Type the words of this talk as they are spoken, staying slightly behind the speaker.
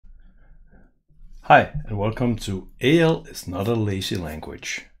Hi, and welcome to AL is not a lazy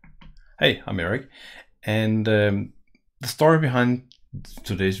language. Hey, I'm Eric, and the story behind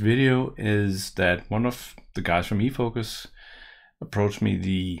today's video is that one of the guys from eFocus approached me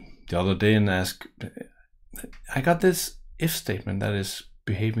the other day and asked, I got this if statement that is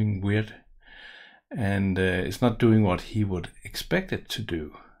behaving weird and it's not doing what he would expect it to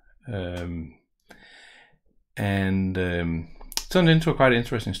do. Turned into a quite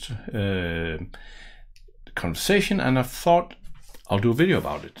interesting conversation, and I thought I'll do a video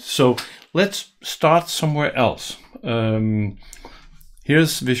about it. So let's start somewhere else.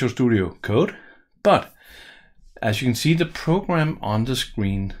 Here's Visual Studio Code, but as you can see, the program on the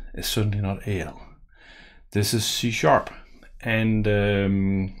screen is certainly not AL. This is C#, and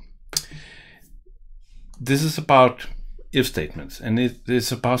this is about if statements, and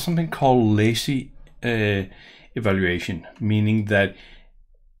it's about something called lazy evaluation, meaning that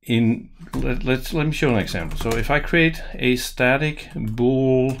let me show an example. So if I create a static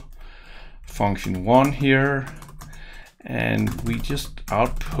bool function 1 here, and we just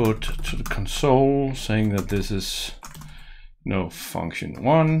output to the console saying that this is function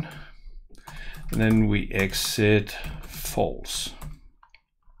 1, and then we exit false.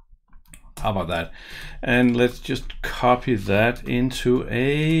 How about that? And let's just copy that into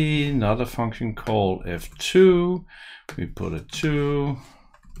another function called f2. We put a 2,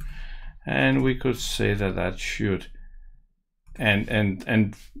 and we could say that that should, and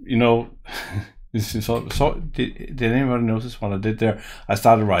this is so did anybody notice what I did there? I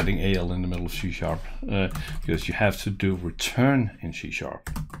started writing AL in the middle of C#, because you have to do return in C#. So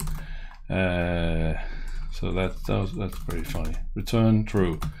that's pretty funny. Return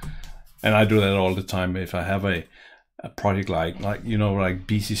true. And I do that all the time. If I have a project like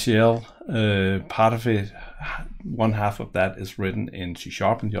BCCL, part of it, one half of that is written in C#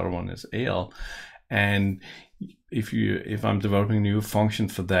 and the other one is AL. And if I'm developing a new function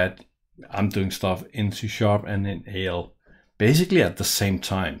for that, I'm doing stuff in C# and in AL basically at the same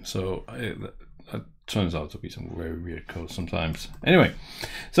time. So that turns out to be some very weird code sometimes. Anyway,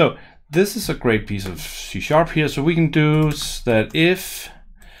 so this is a great piece of C# here. So we can do that if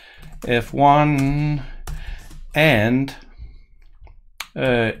f1 and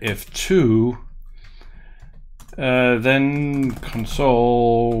f2, then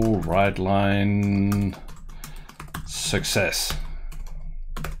console write line success,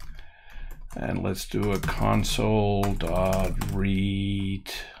 and let's do a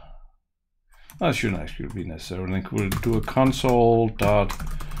console.read. That shouldn't actually be necessary. Then we'll do a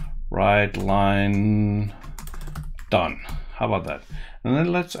console.write line done. How about that? And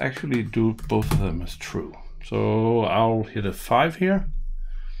then let's actually do both of them as true. So I'll hit a 5 here,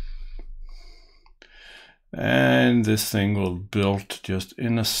 and this thing will build just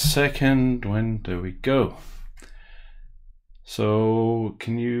in a second. There we go. So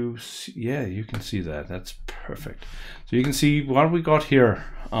can you see? Yeah, you can see that. That's perfect. So you can see what we got here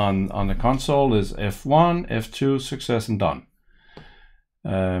on the console is F1, F2, success, and done.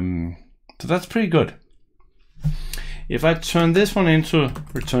 So that's pretty good. If I turn this one into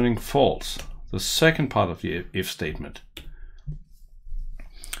returning false, the second part of the if statement,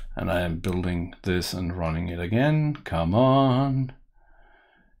 and I am building this and running it again, come on,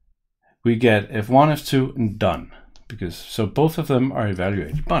 we get F1, F2, and done, so both of them are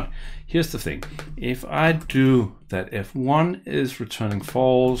evaluated. But here's the thing, if I do that F1 is returning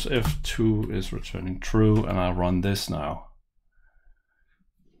false, F2 is returning true, and I run this now,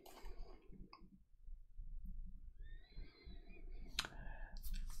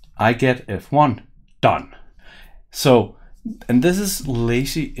 I get F1 done. So, and this is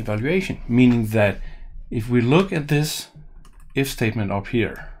lazy evaluation, meaning that if we look at this if statement up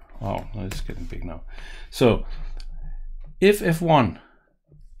here, oh, it's getting big now. So if F1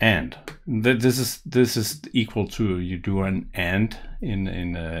 and this is equal to, you do an and in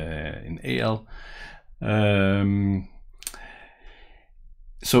AL.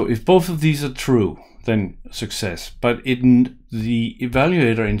 So if both of these are true, then success. But the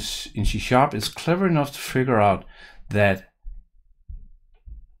evaluator in C# is clever enough to figure out that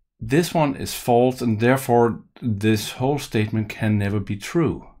this one is false, and therefore this whole statement can never be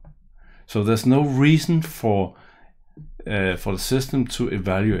true. So there's no reason for the system to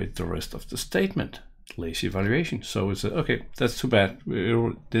evaluate the rest of the statement. Lazy evaluation. So it's okay, that's too bad.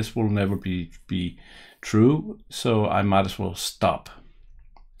 This will never be true, so I might as well stop.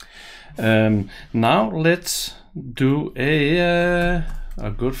 Now let's do a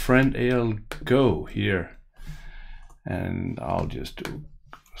good friend AL go here, and I'll just do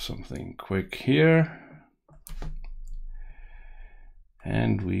something quick here.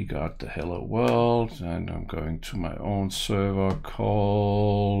 And we got the hello world, and I'm going to my own server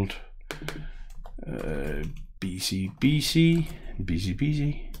called BC.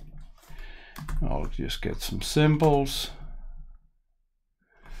 I'll just get some symbols.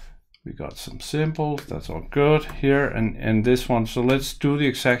 We got some symbols, that's all good here, and this one. So let's do the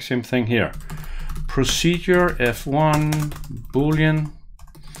exact same thing here. Procedure F1 Boolean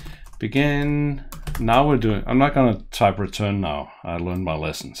begin. Now we're doing, I'm not going to type return now, I learned my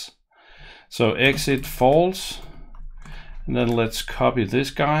lessons. So exit false, and then let's copy this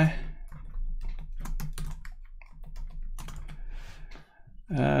guy.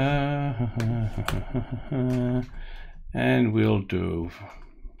 And we'll do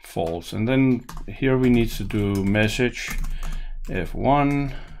false, and then here we need to do message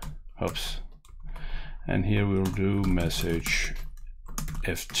F1, oops, and here we'll do message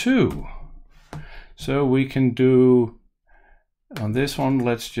F2. So we can do on this one,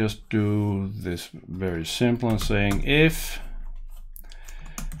 let's just do this very simple and saying if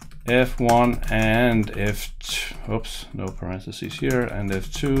F1 and F2, oops, no parentheses here, and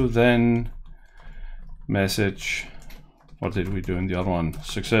F2, then message, what did we do in the other one?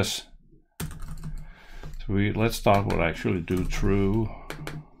 Success. So let's start with actually do true,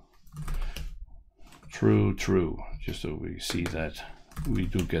 just so we see that we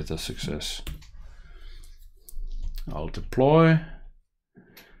do get the success. I'll deploy,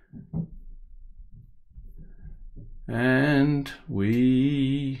 and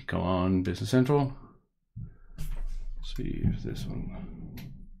we come on Business Central. See if this one,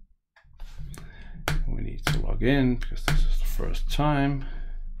 we need to log in because this is the first time.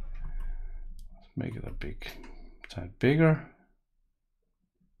 Let's make it a big tad bigger.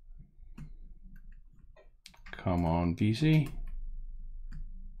 Come on BC.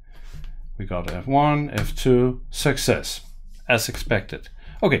 We got F1, F2, success, as expected.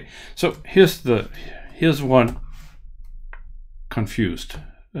 Okay, so here's one confused.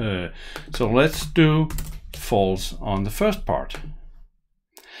 So let's do false on the first part.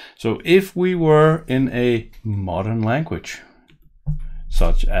 So if we were in a modern language,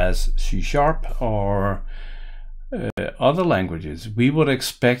 such as C# or other languages, we would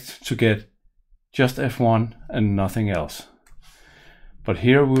expect to get just F1 and nothing else. But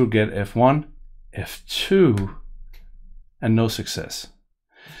here we'll get F1, F2, and no success.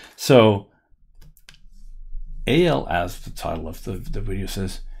 So AL, as the title of the video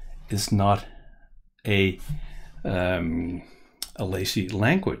says, is not a lazy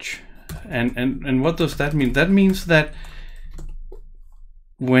language. And what does that mean? That means that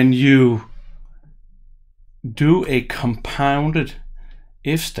when you do a compounded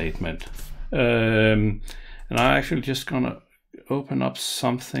if statement, and I'm actually just gonna open up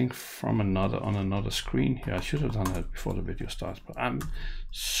something from on another screen here. I should have done that before the video starts, but I'm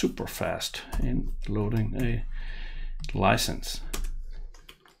super fast in loading a license.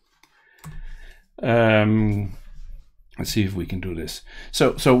 Let's see if we can do this.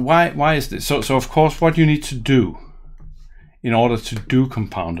 So why is this? So of course what you need to do in order to do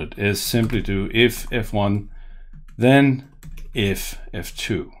compounded is simply do if F1, then if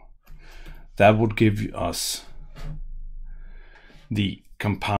F2. That would give us the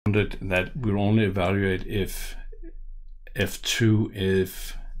compounded that will only evaluate if F2,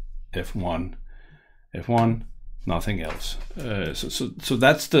 if F1, nothing else. So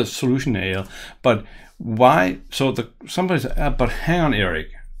that's the solution AL. But why? So somebody said, but hang on,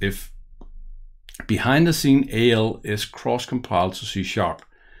 Eric. If behind the scene AL is cross-compiled to C#,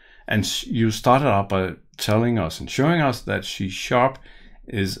 and you started out by telling us and showing us that C#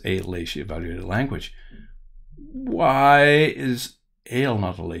 is a lazy evaluated language, why is AL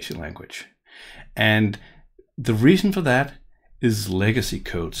not a lazy language? And the reason for that is legacy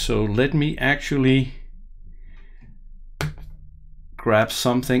code. So let me actually grab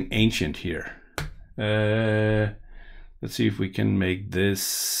something ancient here. Let's see if we can make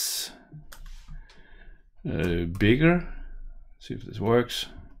this bigger. See if this works.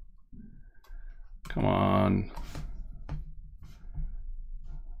 Come on.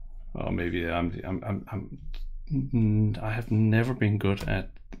 Oh, maybe I have never been good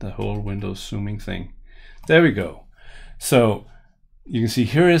at the whole Windows zooming thing. There we go. So you can see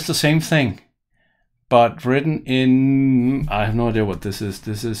here is the same thing, but written in, I have no idea what this is.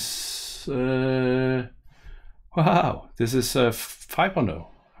 This is, wow, this is 5.0.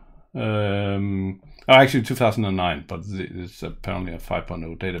 Oh, actually 2009, but it's apparently a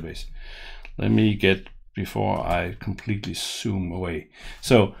 5.0 database. Let me get, before I completely zoom away.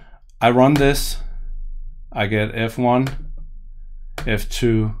 So I run this, I get F1,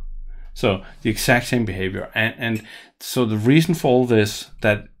 F2, So the exact same behavior. And so the reason for all this,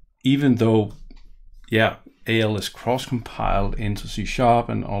 that even though, yeah, AL is cross-compiled into C#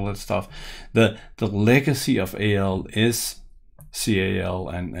 and all that stuff, the legacy of AL is CAL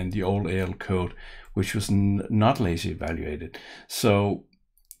and the old AL code, which was not lazy evaluated. So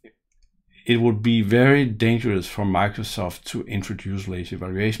it would be very dangerous for Microsoft to introduce lazy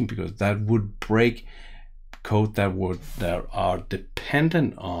evaluation, because that would break code that are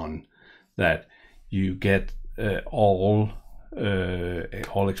dependent on that you get all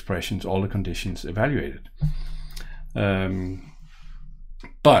expressions, all the conditions evaluated. But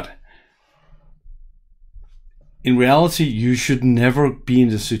in reality, you should never be in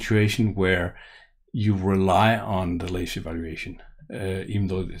the situation where you rely on the lazy evaluation, even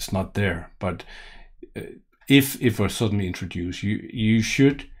though it's not there. But if it were suddenly introduced, you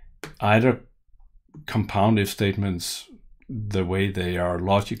should either compound if statements the way they are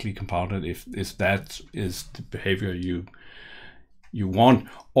logically compounded, if that is the behavior you want,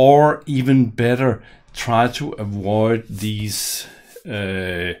 or even better, try to avoid these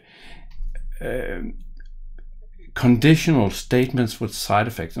conditional statements with side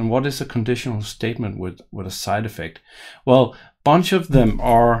effects. And what is a conditional statement with a side effect? Well, bunch of them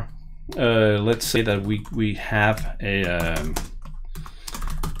are, let's say that we have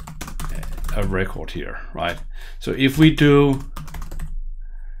a record here, right? So if we do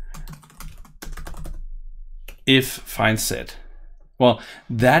if find set, well,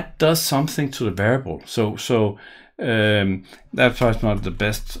 that does something to the variable. So that's perhaps not the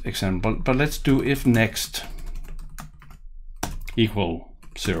best example, but let's do if next equal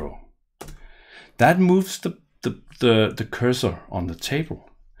 0. That moves the cursor on the table,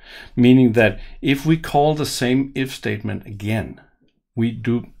 meaning that if we call the same if statement again, we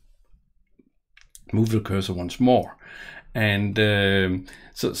do move the cursor once more. And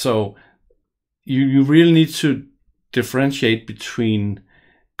so you really need to differentiate between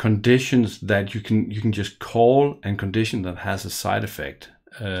conditions that you can just call and condition that has a side effect,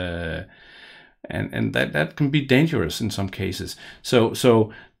 and that can be dangerous in some cases.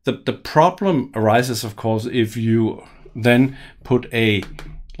 So the problem arises, of course, if you then put a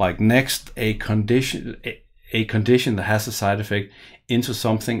condition that has a side effect into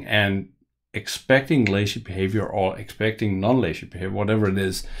something and expecting lazy behavior or expecting non-lazy behavior, whatever it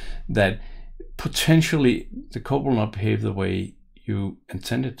is, that potentially the code will not behave the way you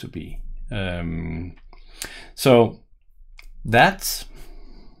intend it to be. So that's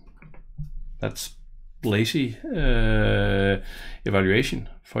lazy evaluation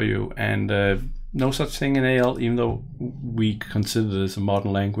for you, and no such thing in AL, even though we consider this a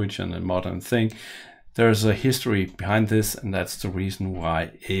modern language and a modern thing. There's a history behind this, and that's the reason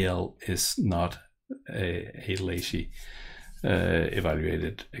why AL is not a lazy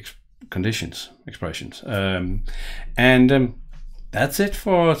evaluated expressions. That's it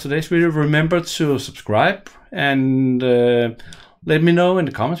for today's video. Remember to subscribe, and let me know in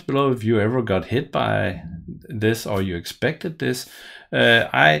the comments below if you ever got hit by this or you expected this.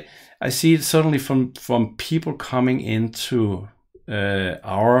 I see it certainly from people coming into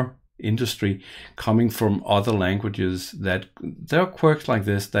our industry, coming from other languages, that there are quirks like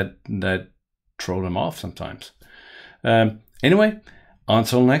this that throw them off sometimes. Anyway,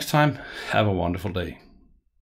 until next time, have a wonderful day.